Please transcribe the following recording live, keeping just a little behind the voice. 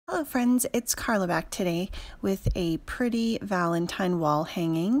Hello friends, it's Carla back today with a pretty Valentine wall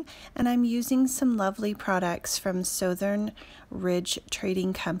hanging, and I'm using some lovely products from Southern Ridge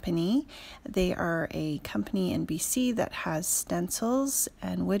Trading Company. They are a company in BC that has stencils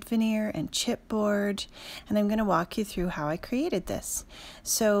and wood veneer and chipboard, and I'm going to walk you through how I created this.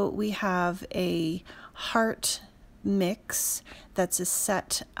 So we have a heart mix that's a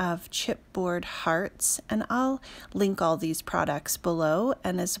set of chipboard hearts, and I'll link all these products below,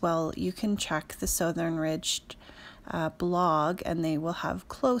 and as well you can check the Southern Ridge blog and they will have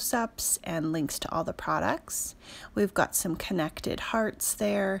close-ups and links to all the products. We've got some connected hearts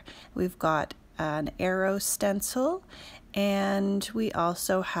there, we've got an arrow stencil, and we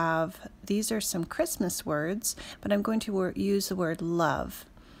also have, these are some Christmas words, but I'm going to use the word love.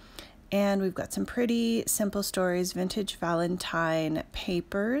 And we've got some pretty simple Stories Vintage Valentine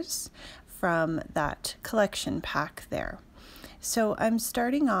papers from that collection pack there. So I'm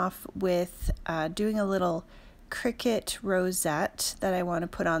starting off with doing a little Cricut rosette that I want to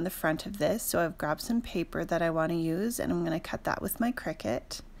put on the front of this. So I've grabbed some paper that I want to use, and I'm going to cut that with my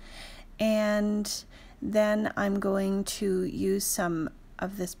Cricut. And then I'm going to use some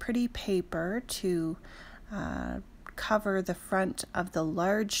of this pretty paper to cover the front of the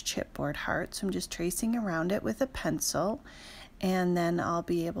large chipboard heart. So I'm just tracing around it with a pencil, and then I'll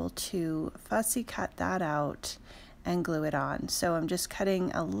be able to fussy cut that out and glue it on. So I'm just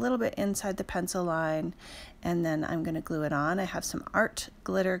cutting a little bit inside the pencil line, and then I'm going to glue it on. I have some art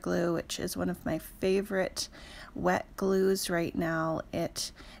glitter glue, which is one of my favorite wet glues right now.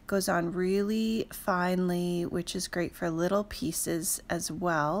 It goes on really finely, which is great for little pieces as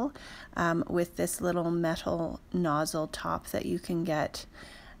well, with this little metal nozzle top that you can get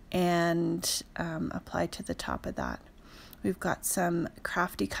and apply to the top of that. We've got some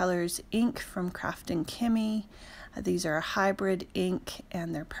Krafty Kolours ink from Kraftin Kimmie. These are a hybrid ink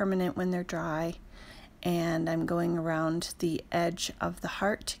and they're permanent when they're dry. And I'm going around the edge of the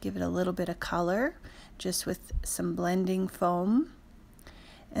heart to give it a little bit of color, just with some blending foam.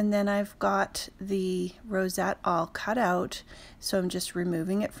 And then I've got the rosette all cut out, so I'm just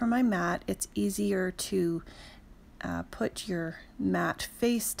removing it from my mat. It's easier to put your mat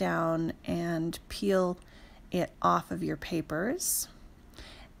face down and peel it off of your papers.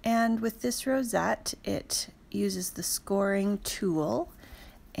 And with this rosette, it uses the scoring tool,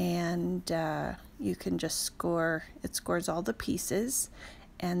 and you can just score, it scores all the pieces,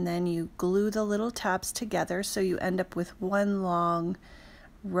 and then you glue the little tabs together so you end up with one long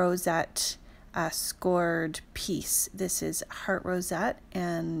rosette scored piece. This is Heart Rosette,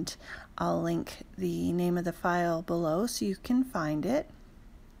 and I'll link the name of the file below so you can find it.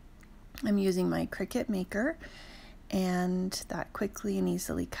 I'm using my Cricut Maker, and that quickly and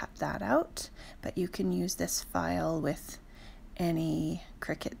easily cut that out, but you can use this file with any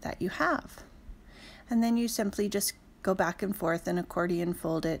Cricut that you have. And then you simply just go back and forth and accordion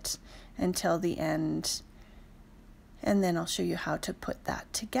fold it until the end, and then I'll show you how to put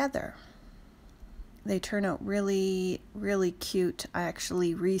that together. They turn out really, really cute. I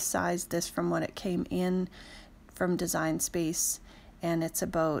actually resized this from what it came in from Design Space, and it's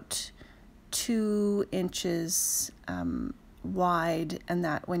about 2 inches wide, and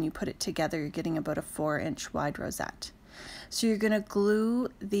that when you put it together you're getting about a 4-inch wide rosette. So you're going to glue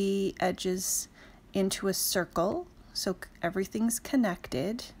the edges into a circle so everything's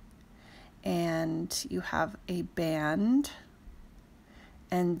connected, and you have a band,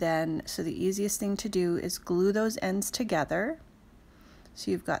 and then so the easiest thing to do is glue those ends together.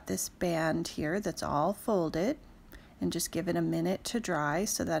 So you've got this band here that's all folded, and just give it a minute to dry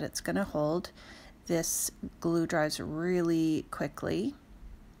so that it's going to hold. This glue dries really quickly,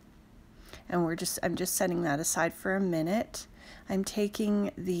 and I'm just setting that aside for a minute. I'm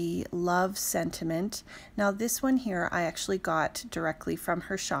taking the love sentiment. Now this one here I actually got directly from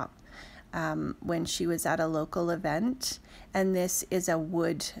her shop when she was at a local event, and this is a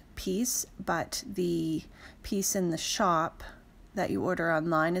wood piece, but the piece in the shop that you order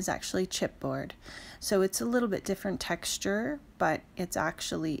online is actually chipboard. So it's a little bit different texture, but it's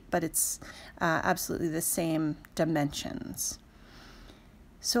absolutely the same dimensions.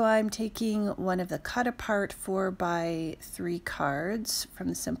 So I'm taking one of the cut apart 4x3 cards from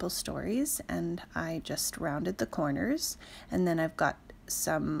the Simple Stories, and I just rounded the corners, and then I've got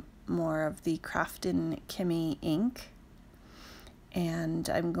some more of the Kraftin Kimmie ink, and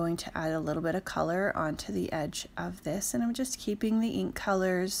I'm going to add a little bit of color onto the edge of this, and I'm just keeping the ink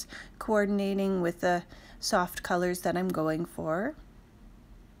colors coordinating with the soft colors that I'm going for,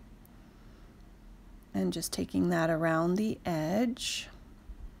 and just taking that around the edge.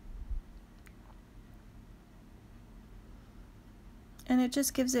 and it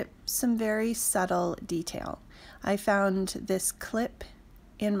just gives it some very subtle detail. I found this clip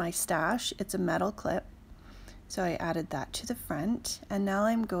in my stash. It's a metal clip, so I added that to the front, and now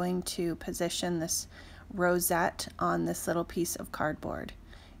I'm going to position this rosette on this little piece of cardboard.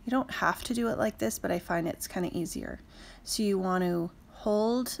 You don't have to do it like this, but I find it's kind of easier. So you want to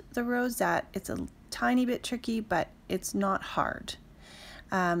hold the rosette. It's a tiny bit tricky, but it's not hard.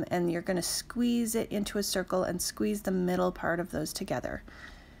 And you're going to squeeze it into a circle and squeeze the middle part of those together.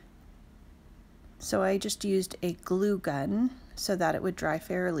 So I just used a glue gun so that it would dry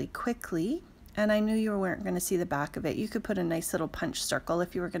fairly quickly, and I knew you weren't going to see the back of it. You could put a nice little punch circle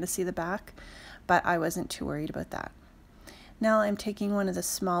if you were going to see the back, but I wasn't too worried about that. Now I'm taking one of the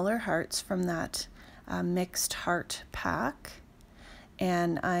smaller hearts from that mixed heart pack,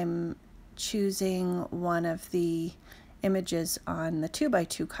 and I'm choosing one of the images on the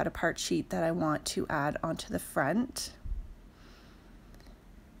 2x2 cut apart sheet that I want to add onto the front.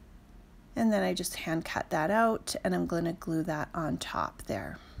 And then I just hand cut that out, and I'm going to glue that on top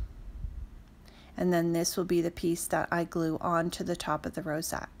there. And then this will be the piece that I glue onto the top of the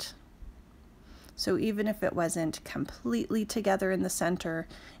rosette. So even if it wasn't completely together in the center,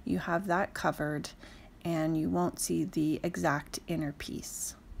 you have that covered and you won't see the exact inner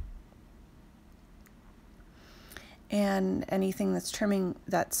piece. And anything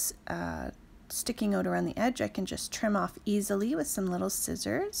that's sticking out around the edge, I can just trim off easily with some little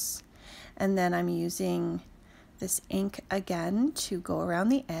scissors. And then I'm using this ink again to go around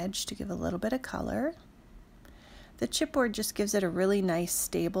the edge to give a little bit of color. The chipboard just gives it a really nice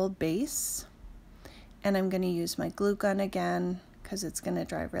stable base. And I'm going to use my glue gun again because it's going to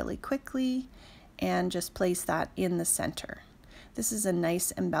dry really quickly, and just place that in the center. This is a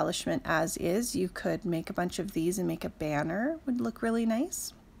nice embellishment as is. You could make a bunch of these and make a banner, would look really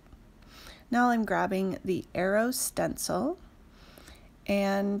nice. Now I'm grabbing the arrow stencil,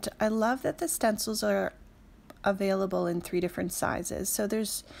 and I love that the stencils are available in 3 different sizes. So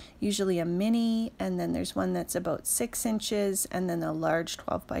there's usually a mini, and then there's one that's about 6 inches, and then a large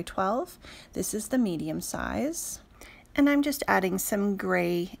 12 by 12. This is the medium size. And I'm just adding some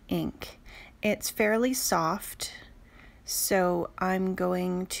gray ink. It's fairly soft, so I'm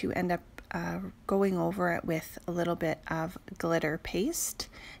going to end up going over it with a little bit of glitter paste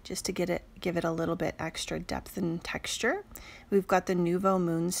just to give it a little bit extra depth and texture. We've got the Nouveau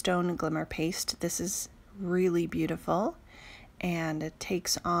Moonstone Glimmer Paste. This is really beautiful, and it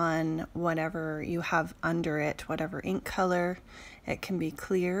takes on whatever you have under it, whatever ink color. It can be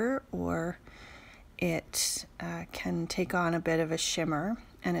clear, or it can take on a bit of a shimmer,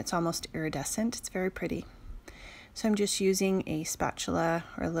 and it's almost iridescent. It's very pretty. So I'm just using a spatula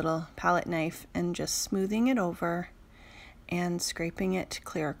or a little palette knife and just smoothing it over and scraping it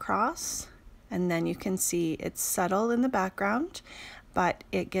clear across. And then you can see it's subtle in the background, but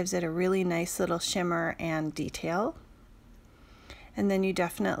it gives it a really nice little shimmer and detail. And then you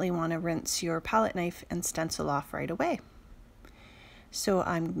definitely want to rinse your palette knife and stencil off right away. So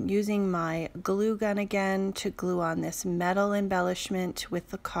I'm using my glue gun again to glue on this metal embellishment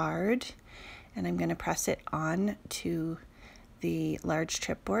with the card, and I'm going to press it on to the large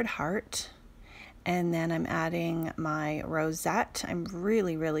chipboard heart. And then I'm adding my rosette. I'm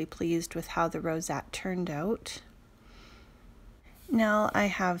really pleased with how the rosette turned out. Now I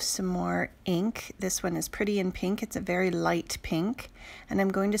have some more ink. This one is pretty in pink. It's a very light pink, and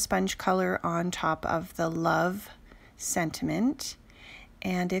I'm going to sponge color on top of the love sentiment.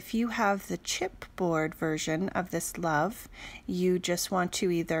 And if you have the chipboard version of this love, you just want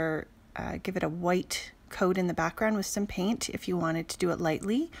to either give it a white coat in the background with some paint if you wanted to do it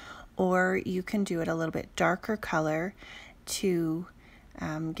lightly, or you can do it a little bit darker color to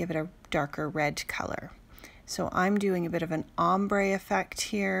give it a darker red color. So I'm doing a bit of an ombre effect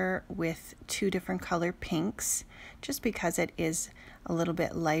here with 2 different color pinks. Just because it is a little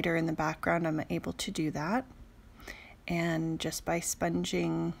bit lighter in the background, I'm able to do that. And just by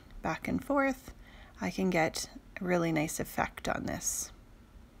sponging back and forth, I can get a really nice effect on this.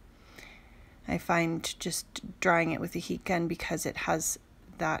 I find just drying it with a heat gun, because it has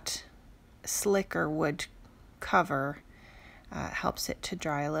that slicker wood cover, helps it to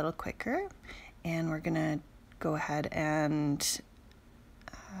dry a little quicker. And we're gonna go ahead and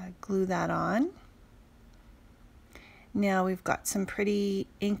glue that on. Now we've got some pretty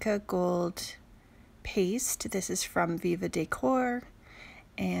Inka gold paste. This is from Viva Decor,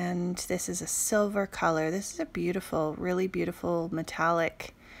 and this is a silver color. This is a beautiful, really beautiful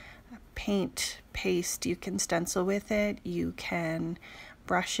metallic paint paste. You can stencil with it, you can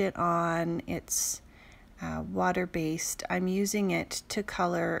brush it on. It's water-based. I'm using it to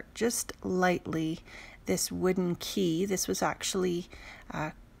color just lightly this wooden key. This was actually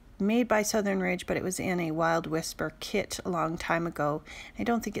made by Southern Ridge, but it was in a Wild Whisper kit a long time ago. I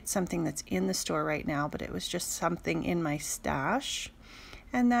don't think it's something that's in the store right now, but it was just something in my stash.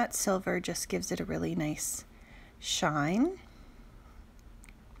 And that silver just gives it a really nice shine.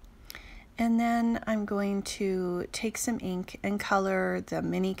 And then I'm going to take some ink and color the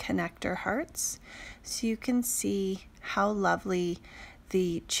mini connector hearts so you can see how lovely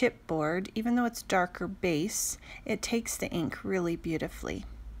the chipboard, even though it's darker base, it takes the ink really beautifully.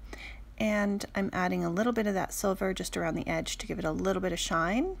 And I'm adding a little bit of that silver just around the edge to give it a little bit of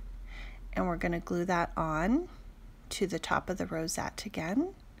shine. And we're going to glue that on to the top of the rosette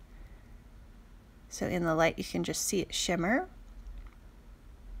again. So in the light you can just see it shimmer.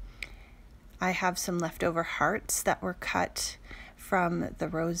 I have some leftover hearts that were cut from the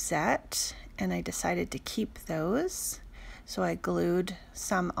rosette, and I decided to keep those. So I glued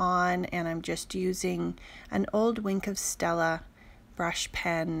some on, and I'm just using an old Wink of Stella brush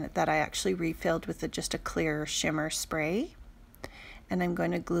pen that I actually refilled with just a clear shimmer spray. And I'm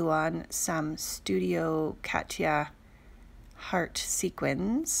going to glue on some Studio Katia heart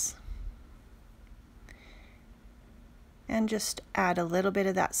sequins. And just add a little bit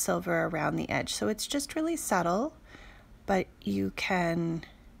of that silver around the edge. So it's just really subtle, but you can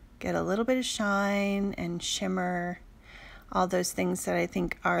get a little bit of shine and shimmer, all those things that I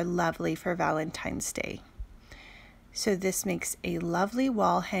think are lovely for Valentine's Day. So this makes a lovely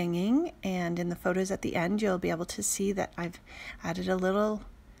wall hanging, and in the photos at the end you'll be able to see that I've added a little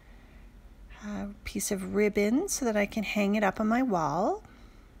piece of ribbon so that I can hang it up on my wall.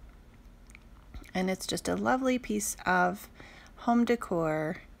 And it's just a lovely piece of home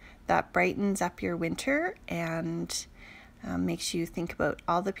decor that brightens up your winter and makes you think about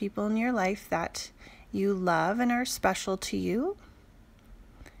all the people in your life that you love and are special to you.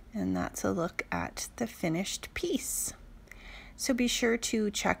 And that's a look at the finished piece. So be sure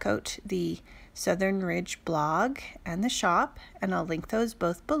to check out the Southern Ridge blog and the shop, and I'll link those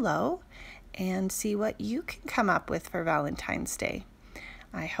both below, and see what you can come up with for Valentine's Day.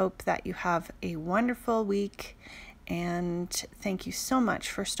 I hope that you have a wonderful week, and thank you so much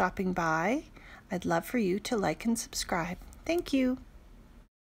for stopping by. I'd love for you to like and subscribe. Thank you.